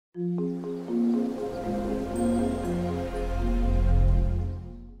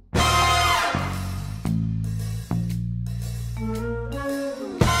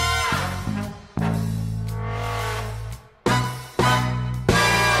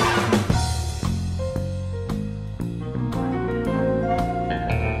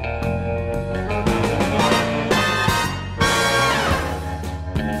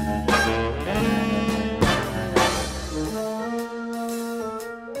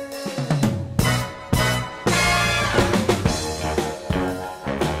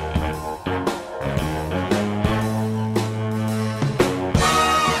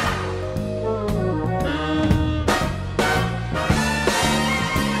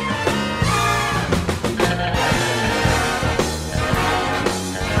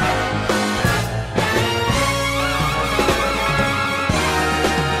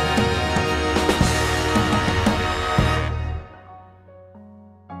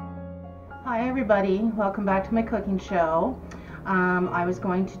Hi everybody, welcome back to my cooking show. I was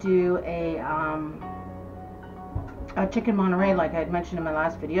going to do a chicken Monterey, like I had mentioned in my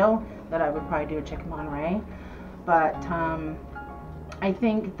last video, that I would probably do a chicken Monterey, but I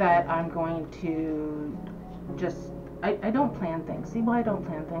think that I'm going to just, I don't plan things. See why I don't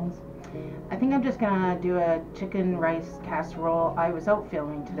plan things? I think I'm just gonna do a chicken rice casserole. I was out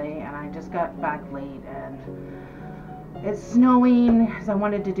filming today and I just got back late and it's snowing, because I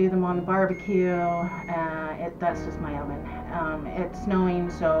wanted to do them on the barbecue. That's just my oven. It's snowing,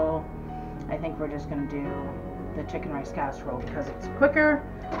 so I think we're just going to do the chicken rice casserole because it's quicker,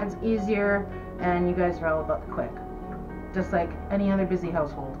 it's easier, and you guys are all about the quick. Just like any other busy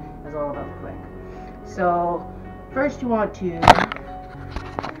household is all about the quick. So first you want to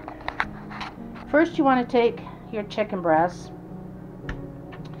take your chicken breasts,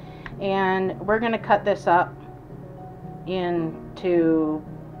 and we're going to cut this up into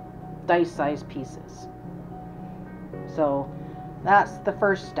dice-sized pieces. So that's the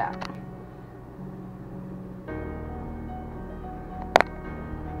first step.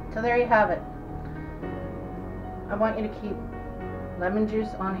 So there you have it. I want you to keep lemon juice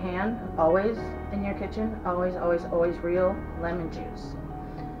on hand, always in your kitchen. Always, always, always real lemon juice.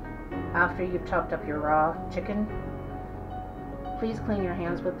 After you've chopped up your raw chicken, please clean your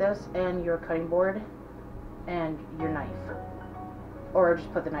hands with this and your cutting board and your knife, or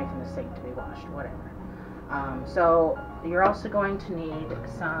just put the knife in the sink to be washed, whatever. So you're also going to need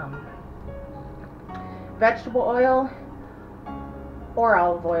some vegetable oil or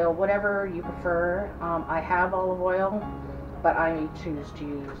olive oil, whatever you prefer. I have olive oil, but I choose to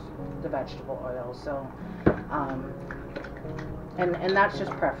use the vegetable oil. So and that's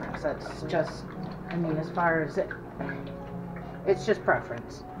just preference. That's just, I mean, as far as it's just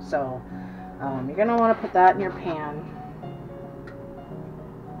preference. So you're going to want to put that in your pan.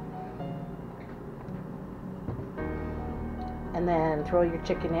 And then throw your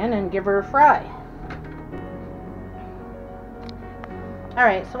chicken in and give her a fry.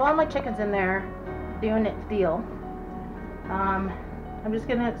 Alright, so while my chicken's in there doing its deal, I'm just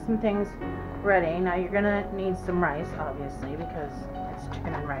going to get some things ready. Now you're going to need some rice, obviously, because it's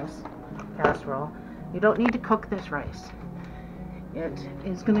chicken and rice casserole. You don't need to cook this rice. It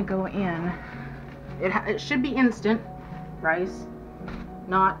is going to go in. It should be instant rice,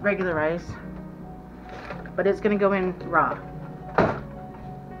 not regular rice, but it's going to go in raw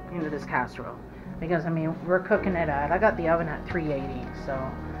into this casserole, because I mean we're cooking it at, I got the oven at 380,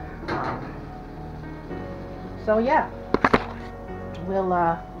 so yeah, we'll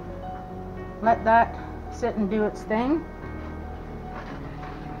let that sit and do its thing.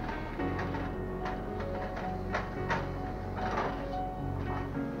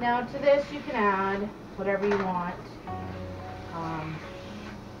 Now to this you can add whatever you want.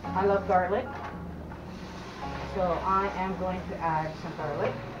 I love garlic, so I am going to add some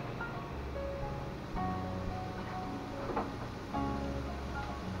garlic.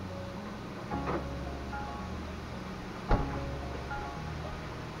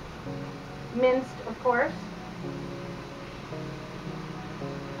 Minced, of course.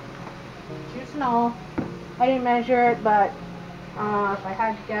 Juice and all. I didn't measure it, but if I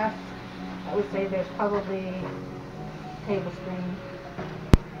had to guess, I would say there's probably a tablespoon.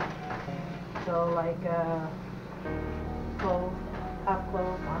 So like clove, half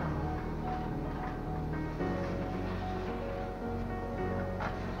clove, I don't know.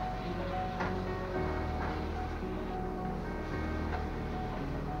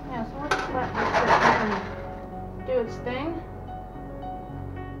 Yeah, so we'll just let this do its thing.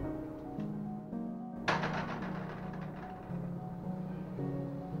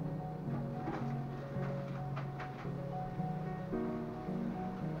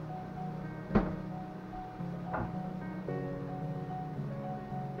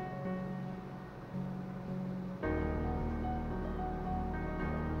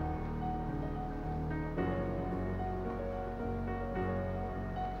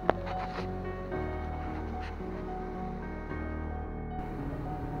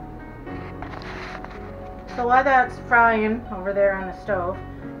 So while that's frying over there on the stove,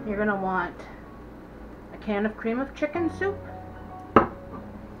 you're going to want a can of cream of chicken soup,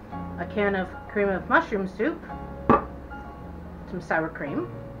 a can of cream of mushroom soup, some sour cream,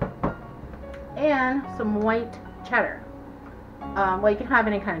 and some white cheddar. Well, you can have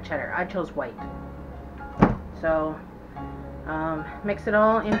any kind of cheddar. I chose white. So mix it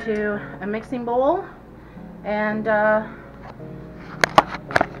all into a mixing bowl, and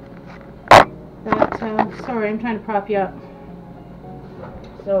sorry, I'm trying to prop you up.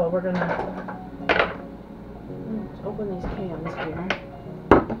 So we're gonna let's open these cans here.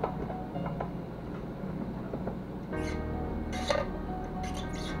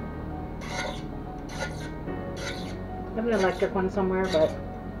 an electric one somewhere, but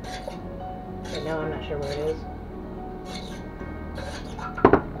right now I'm not sure where it is.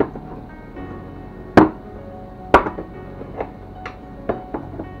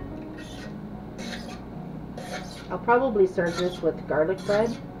 I'll probably serve this with garlic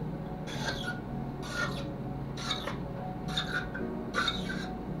bread.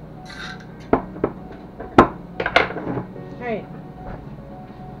 Alright.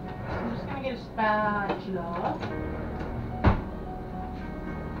 I'm just gonna get a spatula.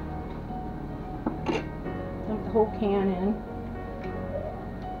 Dump the whole can in.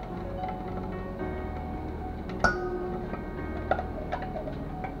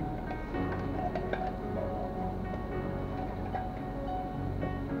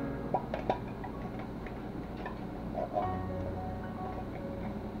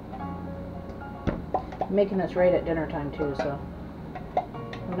 I'm making this right at dinner time too, so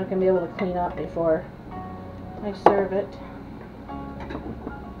I'm not going to be able to clean up before I serve it.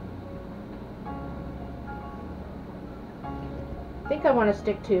 I think I want to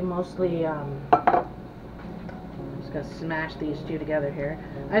stick to mostly, I'm just going to smash these two together here.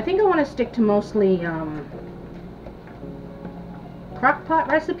 I think I want to stick to mostly crock pot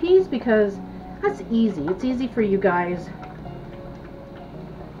recipes because that's easy. It's easy for you guys.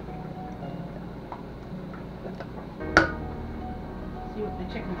 See what the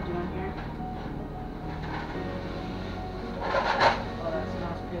chicken's doing here. Oh, that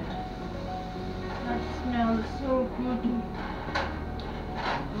smells good. That smells so good.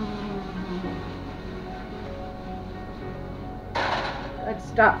 Good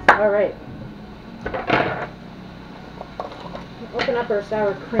stuff. Alright. Open up our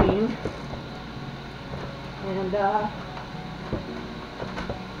sour cream. And have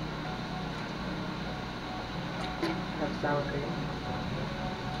sour cream.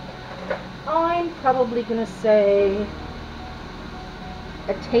 I'm probably going to say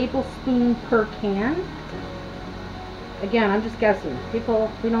a tablespoon per can. Again, I'm just guessing.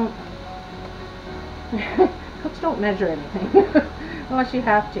 People, we don't, cooks don't measure anything unless you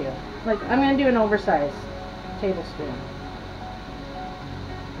have to. Like, I'm going to do an oversized tablespoon.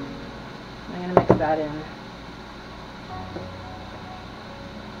 I'm going to mix that in.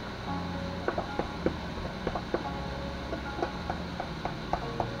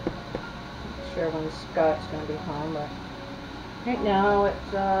 Sure when Scott's going to be home, but right now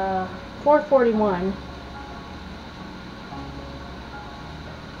it's 4:41.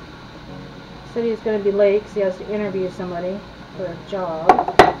 Said he's going to be late because he has to interview somebody for a job.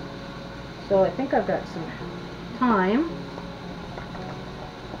 So I think I've got some time.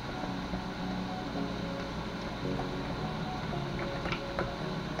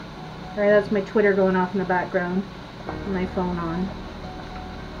 Alright, that's my Twitter going off in the background. And my phone on.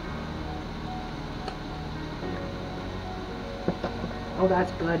 Oh,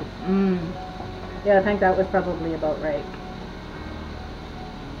 that's good. Yeah, I think that was probably about right.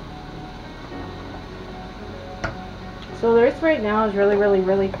 So this right now is really, really,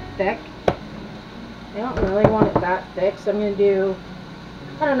 really thick. I don't really want it that thick, so I'm going to do,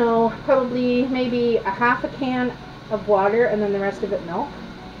 I don't know, probably maybe a half a can of water and then the rest of it milk.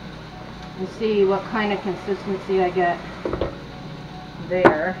 And see what kind of consistency I get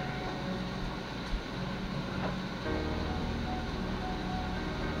there.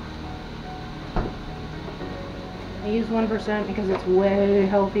 I use 1% because it's way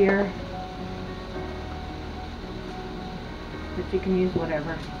healthier. But you can use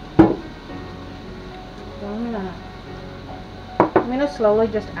whatever. So I'm gonna slowly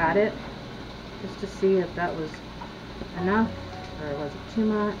just add it just to see if that was enough or was it too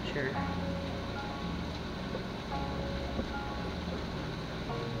much or.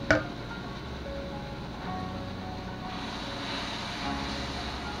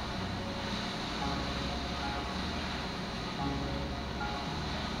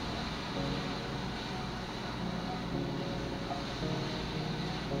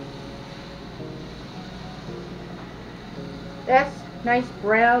 This nice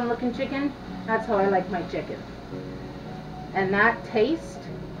brown looking chicken, that's how I like my chicken. And that taste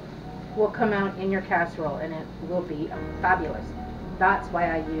will come out in your casserole and it will be fabulous. That's why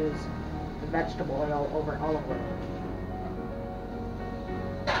I use vegetable oil over olive oil.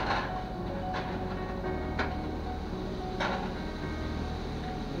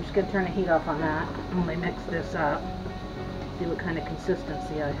 I'm just going to turn the heat off on that when I mix this up. See what kind of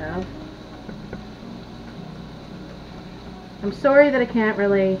consistency I have. I'm sorry that I can't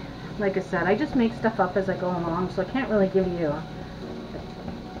really, like I said, I just make stuff up as I go along, so I can't really give you a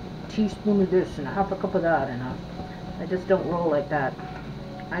teaspoon of this and a half a cup of that, and I just don't roll like that.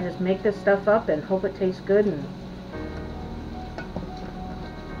 I just make this stuff up and hope it tastes good, and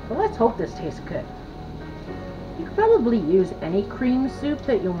Well, let's hope this tastes good. You could probably use any cream soup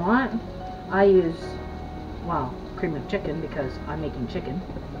that you want. I use, well, cream of chicken because I'm making chicken.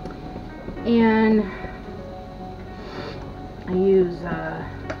 And I use that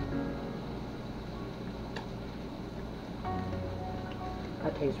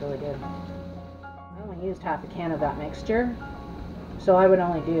tastes really good. I only used half a can of that mixture, so I would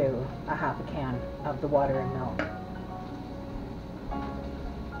only do a half a can of the water and milk.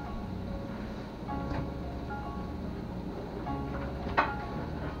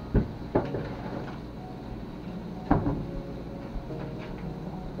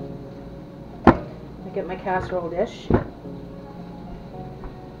 I get my casserole dish.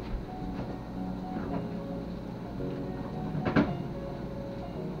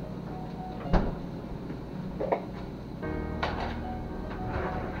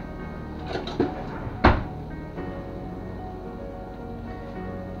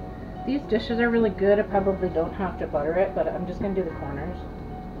 These dishes are really good. I probably don't have to butter it, but I'm just going to do the corners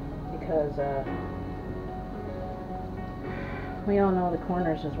because we all know the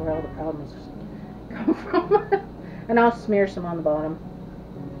corners is where all the problems come from. And I'll smear some on the bottom.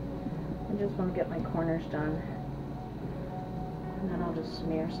 I just want to get my corners done. And then I'll just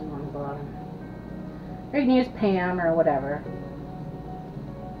smear some on the bottom. Or you can use Pam or whatever.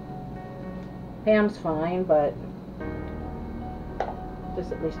 Pam's fine, but this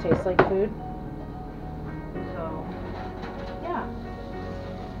at least tastes like food. So, yeah.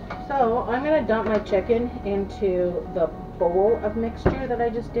 So, I'm going to dump my chicken into the bowl of mixture that I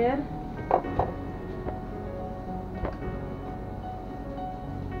just did.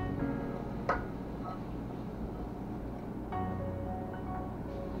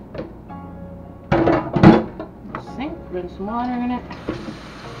 Sink, rinse some water in it.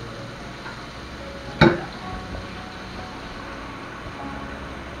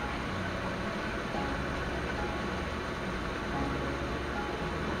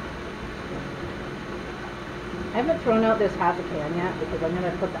 I haven't thrown out this half a can yet because I'm going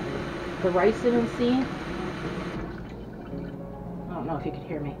to put the rice in and see. I don't know if you could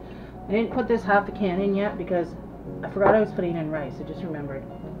hear me. I didn't put this half a can in yet because I forgot I was putting in rice. I just remembered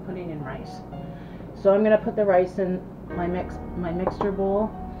putting in rice. So I'm going to put the rice in my mixture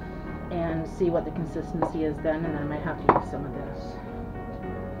bowl and see what the consistency is then, and then I might have to use some of this.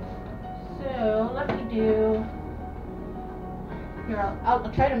 So let me do, here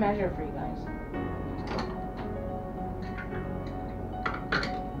I'll try to measure for you guys.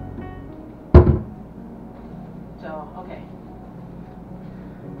 So, okay.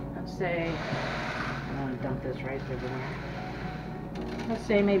 Let's say, I'm going to dump this rice everywhere. Let's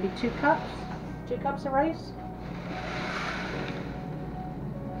say maybe 2 cups. 2 cups of rice.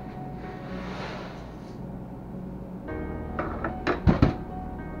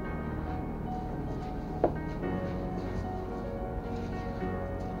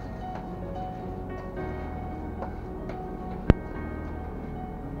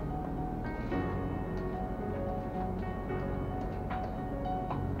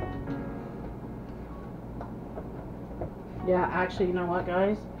 Yeah, actually, you know what,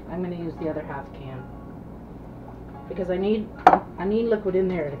 guys? I'm going to use the other half can because I need liquid in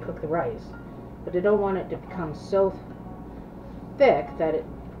there to cook the rice, but I don't want it to become so thick that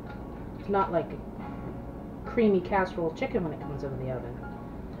it's not like creamy casserole chicken when it comes out of the oven.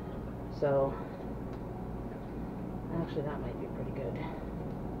 So actually, that might be pretty good.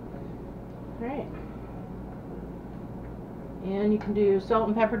 All right, and you can do salt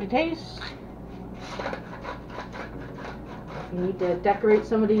and pepper to taste. You need to decorate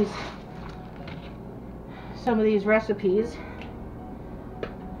some of these recipes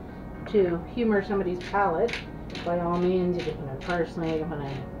to humor somebody's palate. By all means, you can put in parsley, you can put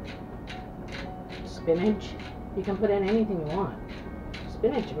in spinach. You can put in anything you want.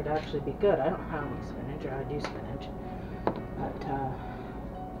 Spinach would actually be good. I don't have any spinach, or I do spinach, but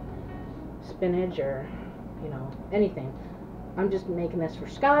spinach or anything. I'm just making this for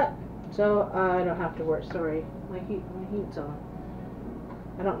Scott, so I don't have to worry. Sorry, my heat's on.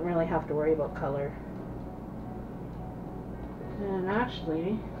 I don't really have to worry about color. And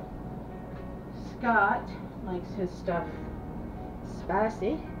actually, Scott likes his stuff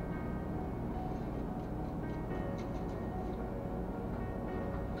spicy.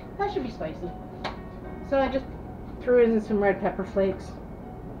 That should be spicy. So I just threw in some red pepper flakes.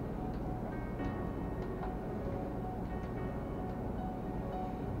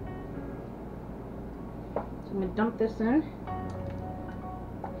 So I'm going to dump this in.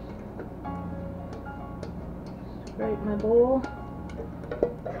 Right, my bowl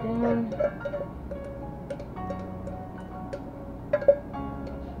down.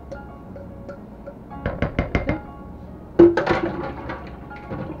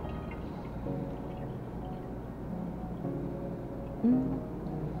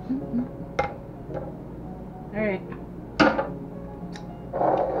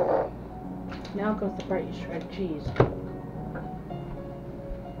 goes the part you shred cheese.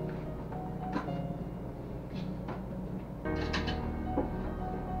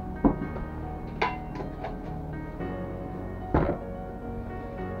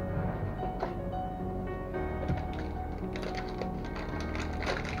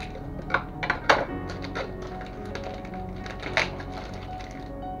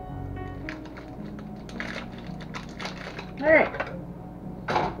 Alright.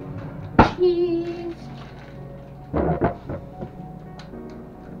 Cheese.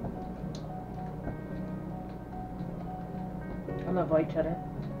 I love white cheddar.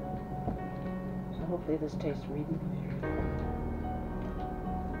 So hopefully this tastes really good.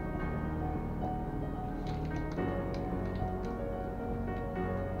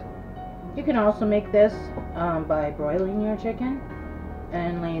 You can also make this by broiling your chicken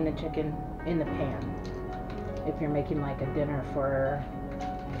and laying the chicken in the pan. If you're making like a dinner for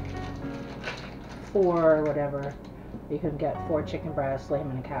 4 or whatever, you can get 4 chicken breasts, lay them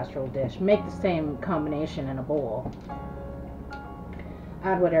in a casserole dish. Make the same combination in a bowl.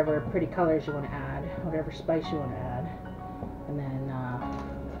 Add whatever pretty colors you want to add, whatever spice you want to add, and then now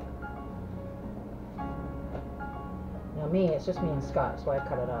me, it's just me and Scott, so I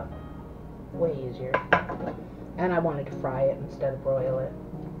cut it up. Way easier. And I wanted to fry it instead of broil it.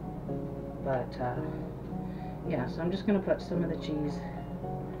 But yeah, so I'm just going to put some of the cheese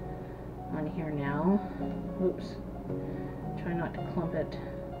on here now. Oops. Try not to clump it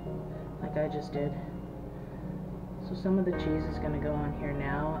like I just did. So some of the cheese is going to go on here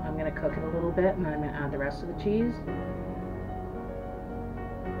now. I'm going to cook it a little bit and then I'm going to add the rest of the cheese.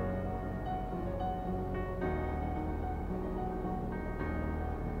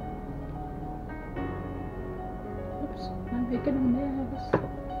 Oops, I'm making a mess.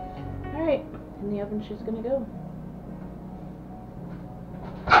 Alright. In the oven she's gonna go.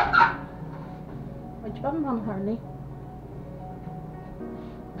 What you bum bum, Harley?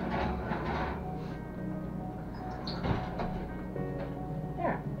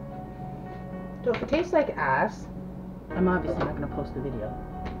 There. So if it tastes like ass, I'm obviously not gonna post the video.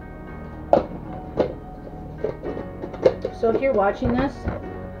 So if you're watching this,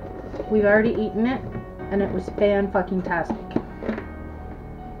 we've already eaten it, and it was fan-fucking-tastic.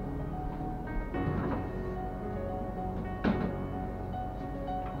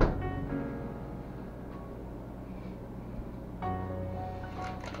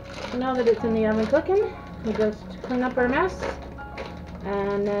 Now that it's in the oven cooking, we just clean up our mess,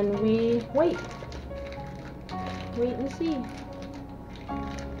 and then we wait and see.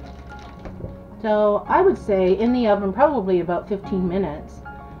 So I would say in the oven probably about 15 minutes.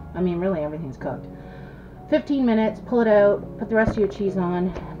 I mean, really everything's cooked. 15 minutes, pull it out, put the rest of your cheese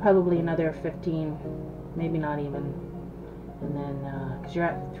on, probably another 15, maybe not even, and then because you're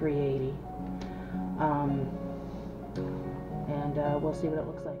at 380. And we'll see what it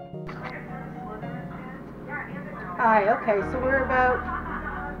looks like. Hi, okay, so we're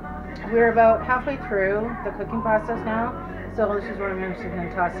about halfway through the cooking process now. So this is where I'm going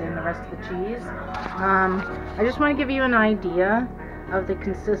to toss in the rest of the cheese. I just want to give you an idea of the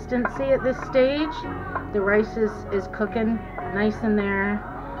consistency at this stage. The rice is cooking nice in there,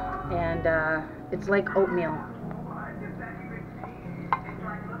 and it's like oatmeal.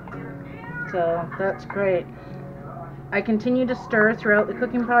 So that's great. I continue to stir throughout the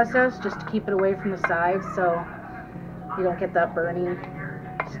cooking process just to keep it away from the sides so you don't get that burny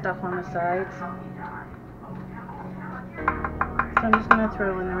stuff on the sides. So I'm just going to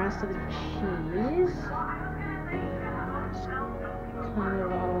throw in the rest of the cheese. Just kind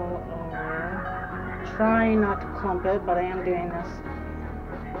of all over. Try not to clump it, but I am doing this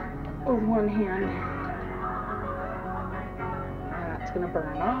with one hand. And it's going to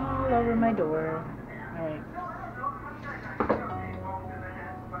burn all over my door. Alright.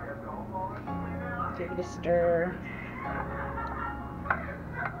 Give it a stir.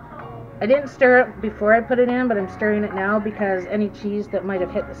 I didn't stir it before I put it in, but I'm stirring it now because any cheese that might have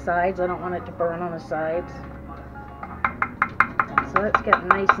hit the sides, I don't want it to burn on the sides. So let's get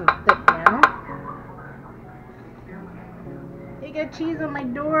nice and thick now. You got cheese on my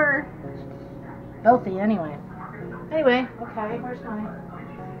door. Healthy anyway. Anyway, okay, where's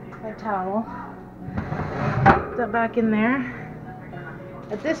my towel? Put that back in there.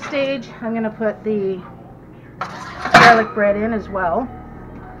 At this stage, I'm going to put the garlic bread in as well.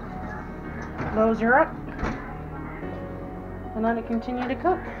 Those are up. And let it continue to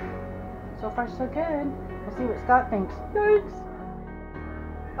cook. So far, so good. We'll see what Scott thinks. Thanks.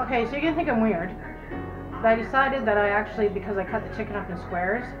 Okay, so you're going to think I'm weird. But I decided that I actually, because I cut the chicken up in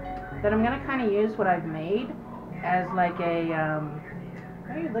squares, that I'm going to kind of use what I've made as like a,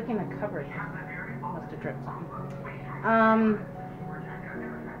 why are you looking at the cupboard? drips on.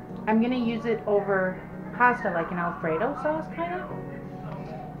 I'm going to use it over pasta like an Alfredo sauce kind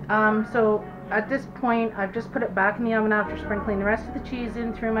of. So at this point, I've just put it back in the oven after sprinkling the rest of the cheese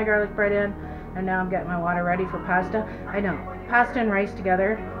in, threw my garlic bread in, and now I'm getting my water ready for pasta. I know, pasta and rice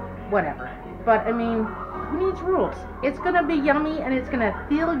together, whatever. But I mean, who needs rules? It's going to be yummy and it's going to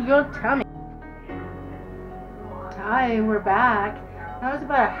fill your tummy. Hi, we're back. That was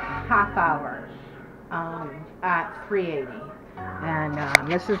about a half hour at 380. And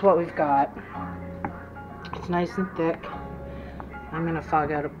this is what we've got. It's nice and thick. I'm going to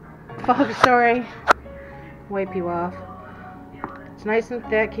wipe you off. It's nice and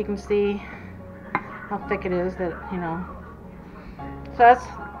thick. You can see how thick it is, that, you know. So that's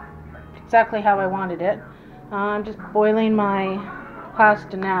exactly how I wanted it. I'm just boiling my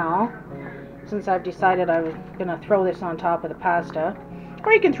pasta now, since I've decided I was going to throw this on top of the pasta.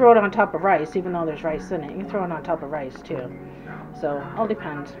 Or you can throw it on top of rice, even though there's rice in it. You can throw it on top of rice too. So, all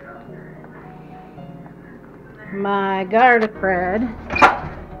depends. My garlic bread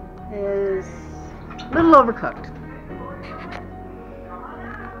is a little overcooked.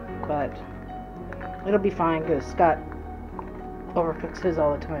 But it'll be fine because Scott overcooks his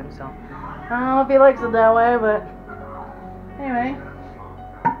all the time. So, I don't know if he likes it that way, but anyway.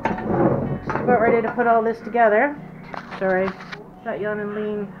 Just about ready to put all this together. Sorry, got young and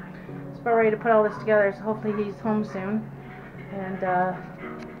lean. Just about ready to put all this together, so hopefully he's home soon. And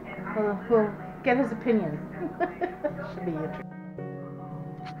we'll get his opinion. Should be interesting.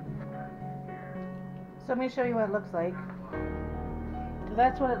 So let me show you what it looks like. So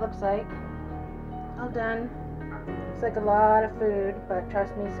that's what it looks like. All done. Looks like a lot of food, but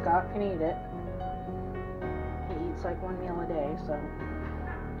trust me, Scott can eat it. He eats like one meal a day, so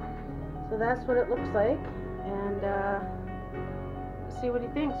that's what it looks like. And see what he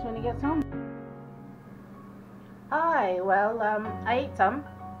thinks when he gets home. Hi, well, I ate some,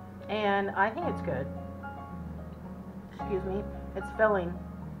 and I think it's good. Excuse me. It's filling.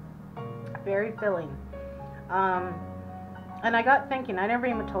 Very filling. And I got thinking, I never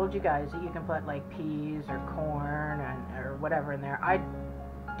even told you guys that you can put like peas or corn or whatever in there. I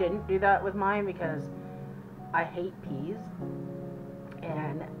didn't do that with mine because I hate peas,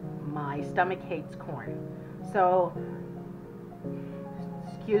 and my stomach hates corn. So,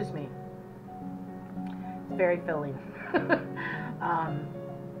 excuse me. Very filling.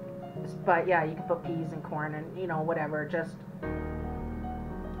 But yeah, you can put peas and corn and, you know, whatever, just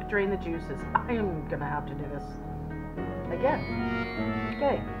drain the juices. I am gonna have to do this again.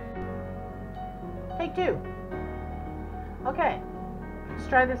 Okay, take 2. Okay, let's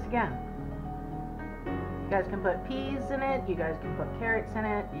try this again. You guys can put peas in it, you guys can put carrots in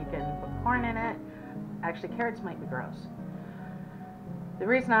it, you can put corn in it. Actually, carrots might be gross. The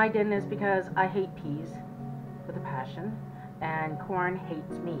reason I didn't is because I hate peas with a passion, and corn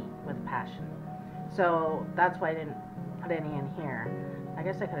hates me with a passion. So that's why I didn't put any in here. I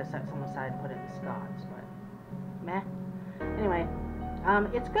guess I could have set some aside and put it in Scott's, but meh. Anyway,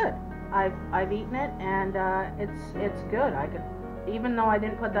 it's good. I've eaten it, and it's good. I could, even though I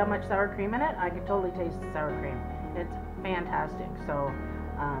didn't put that much sour cream in it, I could totally taste the sour cream. It's fantastic. So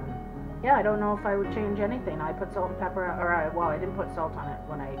yeah, I don't know if I would change anything. I put salt and pepper, or well, I didn't put salt on it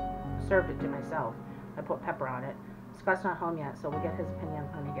when I served it to myself. I put pepper on it. Scott's not home yet, so we'll get his opinion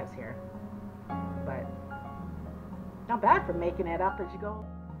when he gets here. But not bad for making it up as you go.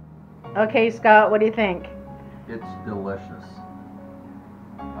 Okay, Scott, what do you think? It's delicious.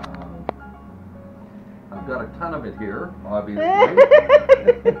 I've got a ton of it here, obviously. I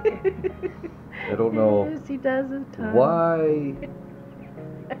don't know yes, he does a ton. why.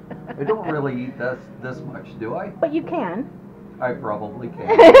 I don't really eat this much, do I? But you can. I probably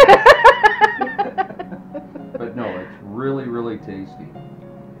can. But no, it's really, really tasty.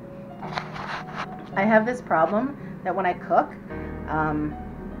 I have this problem that when I cook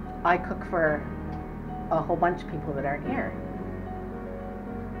for a whole bunch of people that aren't here.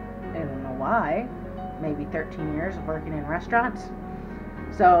 I don't know why. Maybe 13 years of working in restaurants.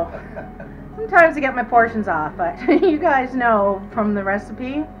 So sometimes I get my portions off, but you guys know from the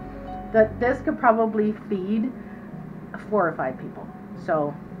recipe that this could probably feed 4 or 5 people.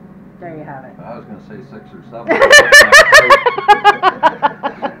 So there you have it. I was going to say 6 or 7.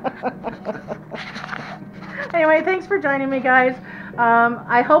 Anyway, thanks for joining me, guys.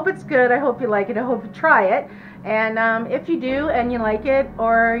 I hope it's good. I hope you like it. I hope you try it. And if you do and you like it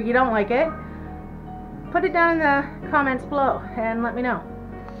or you don't like it, put it down in the comments below and let me know.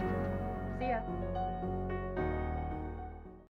 See ya.